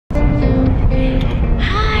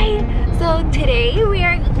today we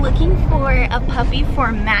are looking for a puppy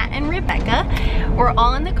for Matt and Rebecca. We're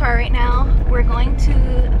all in the car right now. We're going to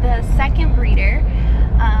the second breeder.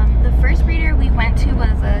 The first breeder we went to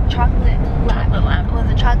was a chocolate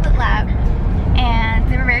lab,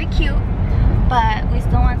 and they were very cute, but we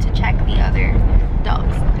still want to check the other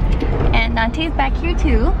dogs. And Dante's back here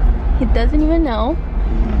too. He doesn't even know.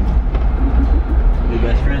 Your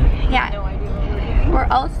best friend? Yeah. No idea what we're doing. We're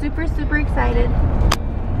all super excited.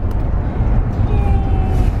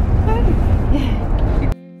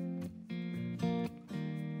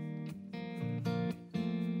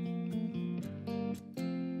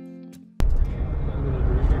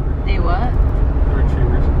 They what?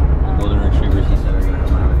 Retrievers. Golden retrievers, he said, are going to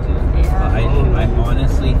allow it too. Yeah. I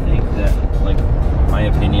honestly think that, like, my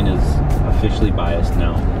opinion is officially biased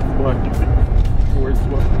now. What? Towards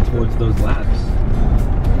what? Towards those labs.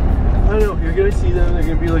 I don't know, you're gonna see them, they're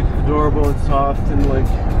gonna be like adorable and soft and like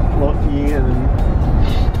fluffy and,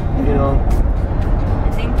 you know.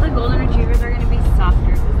 I think the golden retrievers are gonna be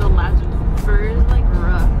softer because the lab's fur is like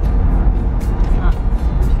rough. It's not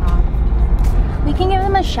super soft. We can give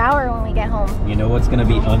them a shower when we get home. You know what's going to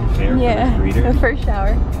be unfair for this breeder? The first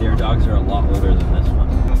shower. Their dogs are a lot older than this one.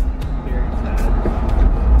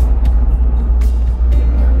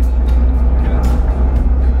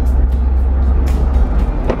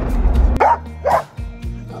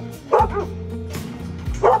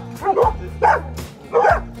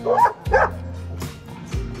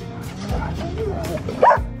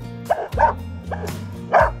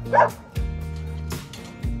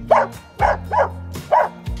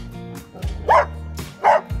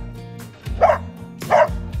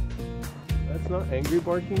 That's not angry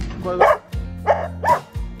barking, by the way.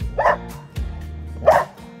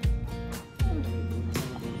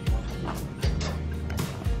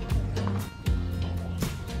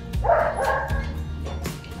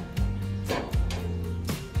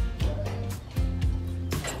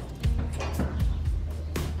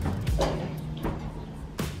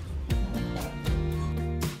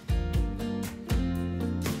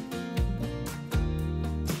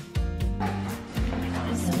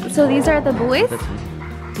 So these are the boys?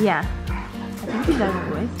 Yeah. I think these are the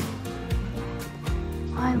boys.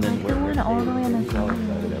 Oh, I like the one all the way in the corner.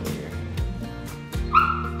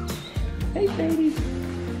 Hey, baby.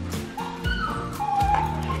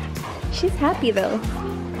 She's happy though.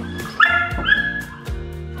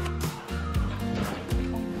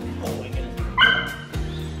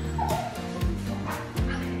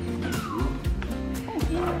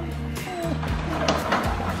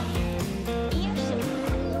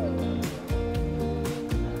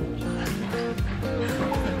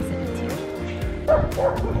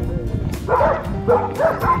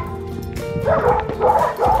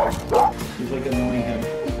 She's like annoying him.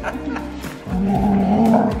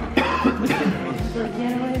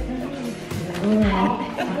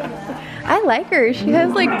 I like her. She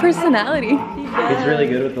has like personality. He's really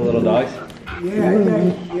good with the little dogs.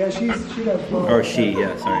 Yeah, she does both. Or she,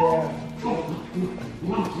 yeah, sorry.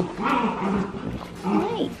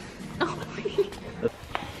 Hi.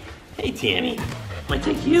 Hey, Tammy. Might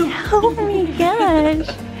take you. Oh my gosh.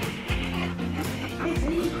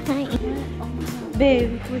 Hi.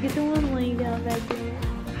 Babe, look at the one laying down back there.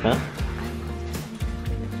 Huh?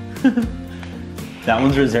 That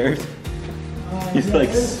one's reserved. He's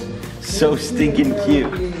like so stinking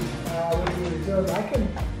cute.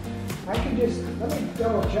 I can just, let me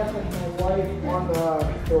double check with my wife on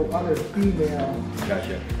the other female.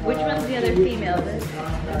 Gotcha. Which one's the other female?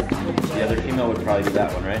 The other female would probably be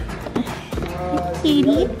that one, right?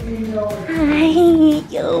 Katie. Hi.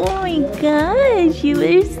 Oh my gosh, you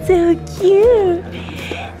are so cute.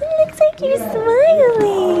 It looks like you're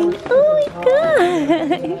smiling. Oh my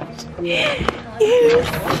gosh. You're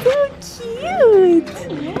so cute.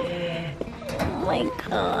 Oh my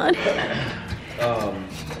god.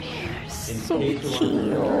 So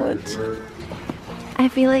cute. I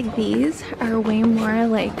feel like these are way more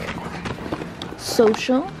like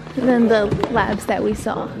social than the labs that we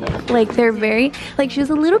saw. Like they're very, like she was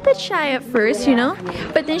a little bit shy at first, you know,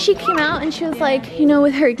 but then she came out and she was like, you know,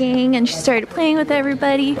 with her gang and she started playing with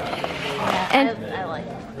everybody. And I like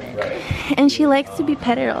it. and she likes to be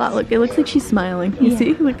petted a lot. Look, it looks like she's smiling. You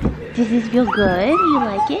see? Look. Does this feel good? You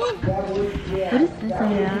like it? What is this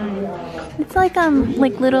on your eye? It's like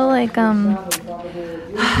little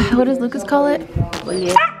what does Lucas call it?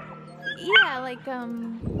 Yeah, like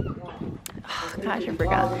oh, gosh, I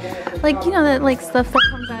forgot. Like, you know, that like stuff that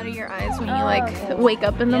comes out of your eyes when you like wake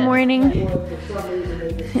up in the morning.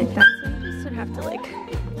 Like that. So you just would have to like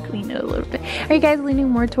clean it a little bit. Are you guys leaning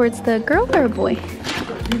more towards the girl or a boy? I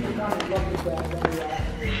don't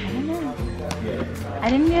know. I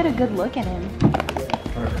didn't get a good look at him.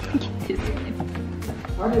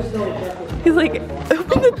 He's like,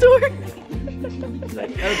 open the door. He's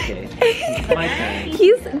like, okay, my turn.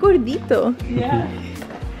 He's gordito. Yeah.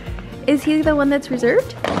 Is he the one that's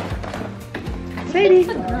reserved? Sadie.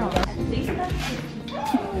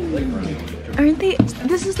 Aren't they?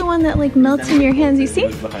 This is the one that like melts in your hands. You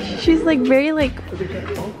see? She's like very like.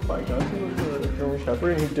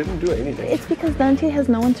 Shepherd, and he didn't do anything. It's because Dante has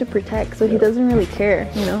no one to protect, so he doesn't really care,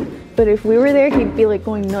 you know. But if we were there, he'd be like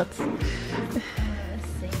going nuts.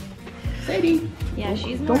 Sadie. Yeah,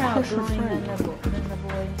 she's more outgoing than the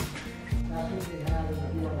boy.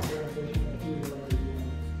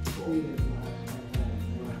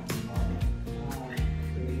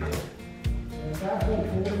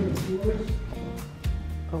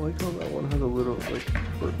 I like how that one has a little like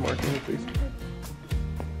birthmark in her face.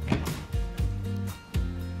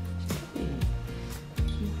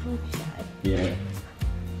 Yeah.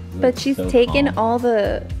 But she's So taken calm. all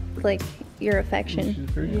the like your affection. She's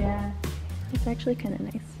very Yeah. It's actually kind of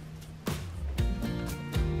nice.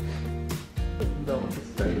 That one's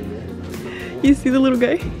standing there. You see the little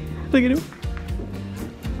guy? Look at him.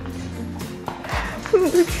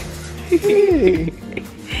 Hey!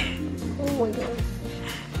 Oh my god.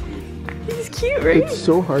 He's cute, right? It's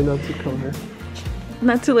so hard not to come here.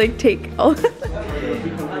 Not to like take all. How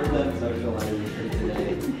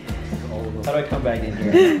do I come back in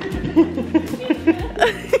here?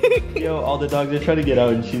 Yo, all the dogs are trying to get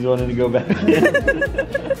out and she's wanting to go back in.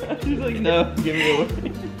 She's like, no, give me away.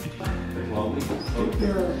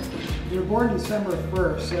 They're born December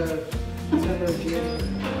 1st, so December,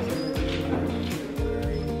 January.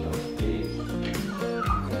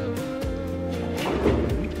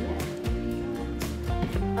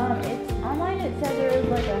 It's online. It says there is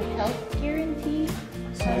like a health guarantee.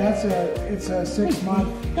 So it's a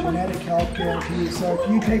 6-month genetic health guarantee. So if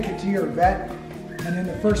you take it to your vet, and in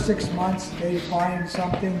the first 6 months they find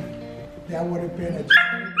something that would have been a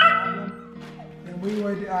genetic problem, then we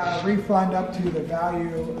would refund up to the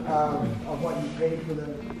value of what you paid for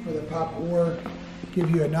the pup, or give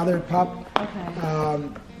you another pup, or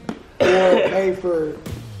pay for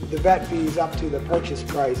the vet fees up to the purchase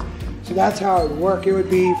price. So that's how it would work. It would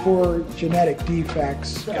be for genetic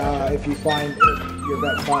defects if your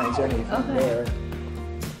vet finds anything there.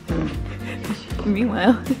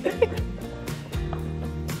 Meanwhile.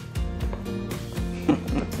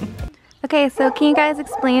 Okay, so can you guys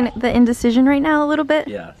explain the indecision right now a little bit?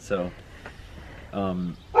 Yeah, so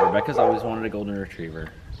Rebecca's always wanted a golden retriever,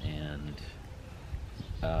 and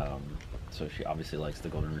so she obviously likes the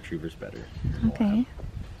golden retrievers better. Okay.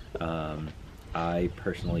 I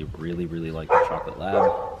personally really like the chocolate lab,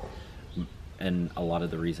 and a lot of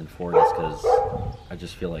the reason for it is because I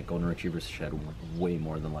just feel like golden retrievers shed way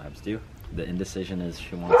more than labs do. The indecision is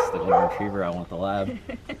she wants the golden retriever, I want the lab.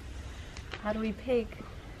 How do we pick?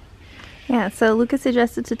 Yeah, so Lucas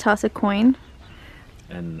suggested to toss a coin.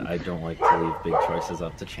 And I don't like to leave big choices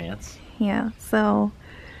up to chance. Yeah, so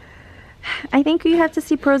I think you have to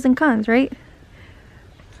see pros and cons, right?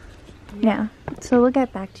 Yeah. So we'll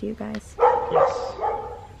get back to you guys. Yes.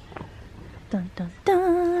 Dun dun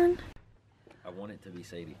dun. I want it to be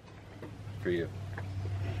Sadie. For you.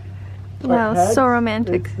 Wow, Heads, so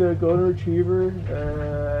romantic. It's the golden retriever,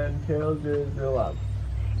 and tails is the lab.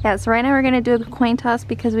 Yeah, so right now we're gonna do a coin toss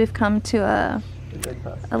because we've come to a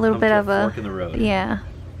little bit of a fork in the road. yeah.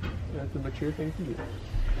 That's a mature thing to do.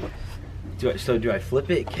 Do I flip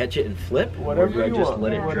it, catch it, and flip? Whatever or do I you just want.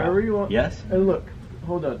 let it drop? Whatever you want. Yes? And look,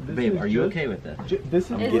 hold on. This Babe, is are you just- okay with that? This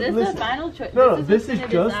is, Is this listen. the final choice? No, this is what's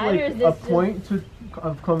just gonna decide, or like is a this just- point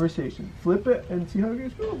of conversation. Flip it and see how you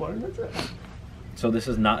guys feel about it. That's it. So this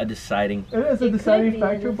is not a deciding. It is a It could deciding be a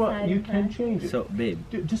factor, but deciding you can factor. change it. So, babe,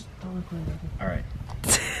 Dude, just throw the coin back in. all right.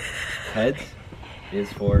 Heads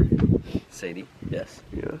is for Sadie. Yes.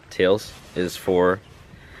 Yeah. Tails is for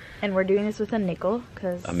And we're doing this with a nickel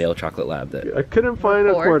because a male chocolate lab. That. I couldn't find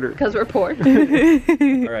a quarter. Because we're poor.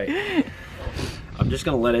 All right. I'm just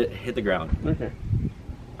gonna let it hit the ground. Okay.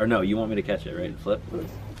 Or no, you want me to catch it, right? And flip.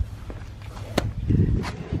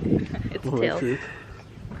 It's Oh, tails. truth.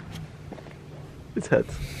 It's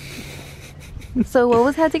heads. So what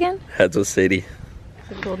was heads again? Heads with Sadie.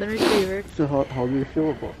 It's a golden retriever. So how do you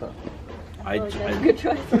feel about that? Good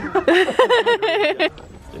choice.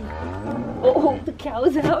 Oh, the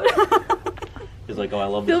cow's out. He's like, oh, I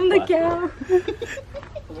love this Film the plastic. cow.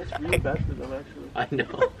 That's really bad for them, actually. I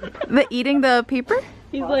know. The eating the paper?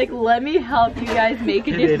 He's like, let me help you guys make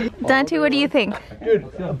a difference. Dante, what do you think?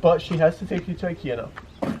 Dude, but she has to take you to IKEA now.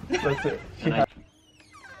 That's it. She And I- has-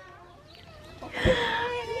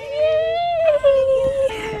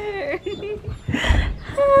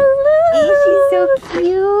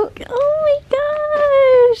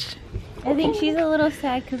 she's a little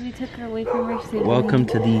sad because we took her away from her sibling. Welcome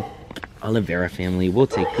to the Oliveira family. We'll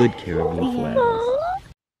take good care of you forever.